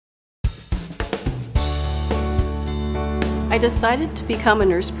I decided to become a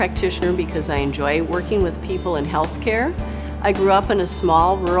nurse practitioner because I enjoy working with people in healthcare. I grew up in a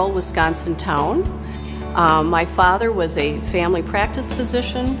small rural Wisconsin town. My father was a family practice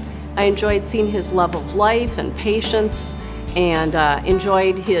physician. I enjoyed seeing his love of life and patience and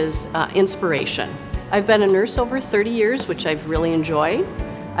enjoyed his inspiration. I've been a nurse over 30 years, which I've really enjoyed.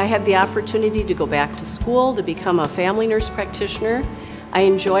 I had the opportunity to go back to school to become a family nurse practitioner. I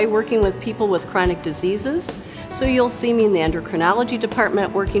enjoy working with people with chronic diseases, so you'll see me in the endocrinology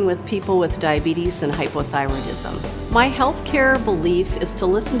department working with people with diabetes and hypothyroidism. My healthcare belief is to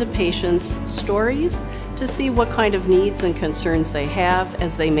listen to patients' stories to see what kind of needs and concerns they have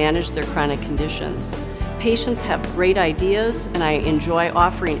as they manage their chronic conditions. Patients have great ideas, and I enjoy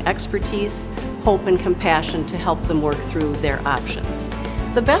offering expertise, hope, and compassion to help them work through their options.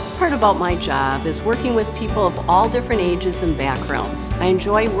 The best part about my job is working with people of all different ages and backgrounds. I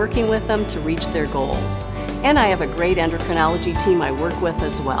enjoy working with them to reach their goals. And I have a great endocrinology team I work with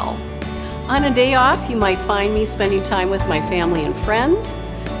as well. On a day off, you might find me spending time with my family and friends.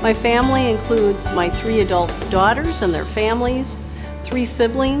 My family includes my 3 adult daughters and their families, 3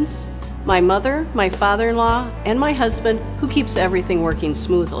 siblings, my mother, my father-in-law, and my husband, who keeps everything working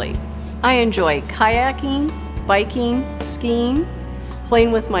smoothly. I enjoy kayaking, biking, skiing,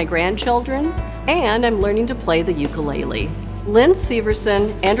 playing with my grandchildren, and I'm learning to play the ukulele. Lynn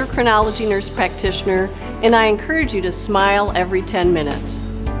Severson, endocrinology nurse practitioner, and I encourage you to smile every 10 minutes.